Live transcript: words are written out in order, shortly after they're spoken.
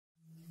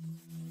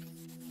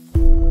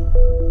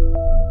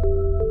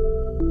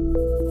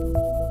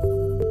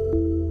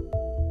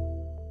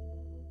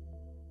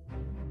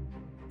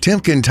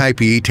Timken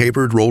Type E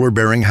tapered roller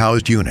bearing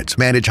housed units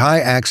manage high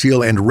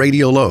axial and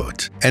radial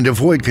loads and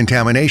avoid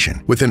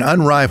contamination with an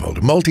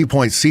unrivaled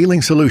multi-point sealing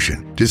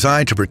solution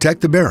designed to protect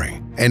the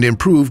bearing and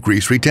improve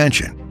grease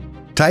retention.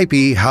 Type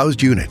E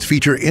housed units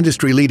feature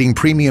industry-leading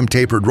premium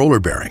tapered roller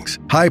bearings,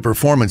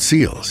 high-performance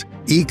seals,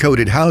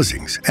 E-coated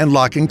housings, and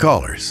locking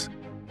collars.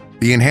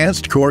 The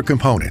enhanced core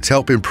components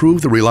help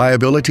improve the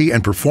reliability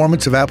and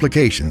performance of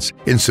applications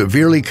in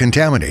severely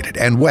contaminated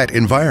and wet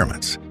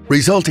environments,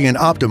 resulting in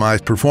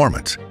optimized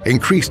performance,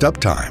 increased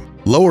uptime,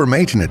 lower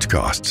maintenance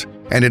costs,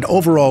 and an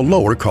overall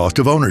lower cost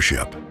of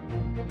ownership.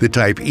 The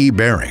Type E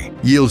bearing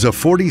yields a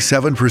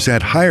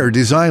 47% higher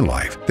design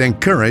life than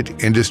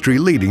current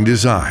industry-leading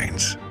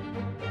designs.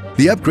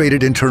 The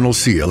upgraded internal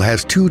seal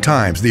has 2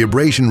 times the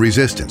abrasion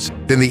resistance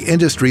than the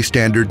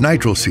industry-standard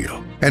nitrile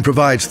seal and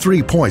provides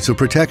 3 points of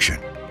protection: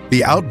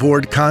 the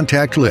outboard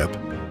contact lip,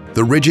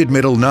 the rigid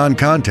middle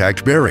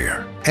non-contact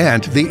barrier,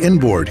 and the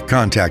inboard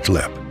contact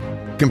lip.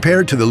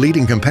 Compared to the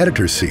leading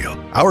competitor's seal,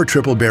 our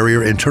triple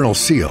barrier internal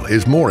seal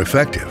is more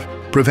effective,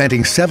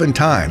 preventing 7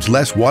 times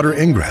less water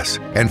ingress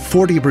and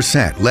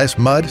 40% less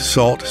mud,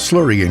 salt,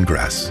 slurry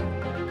ingress.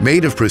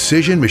 Made of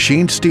precision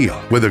machined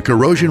steel with a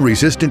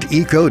corrosion-resistant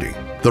E-coating,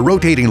 the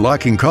rotating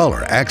locking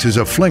collar acts as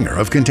a flinger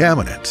of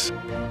contaminants.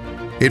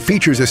 It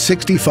features a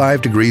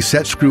 65-degree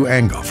set screw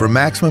angle for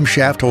maximum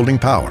shaft holding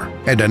power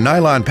and a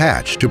nylon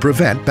patch to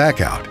prevent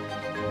backout.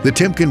 The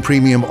Timken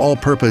Premium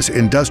All-Purpose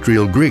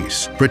Industrial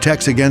Grease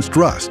protects against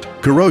rust,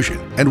 corrosion,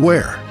 and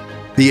wear.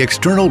 The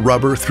external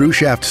rubber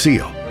through-shaft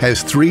seal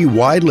has 3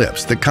 wide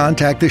lips that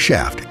contact the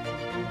shaft.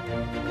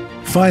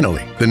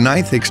 Finally, the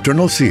 9th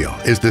external seal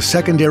is the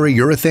secondary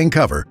urethane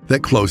cover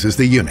that closes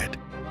the unit.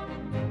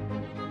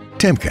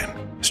 Timken,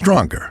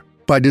 stronger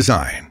by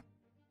design.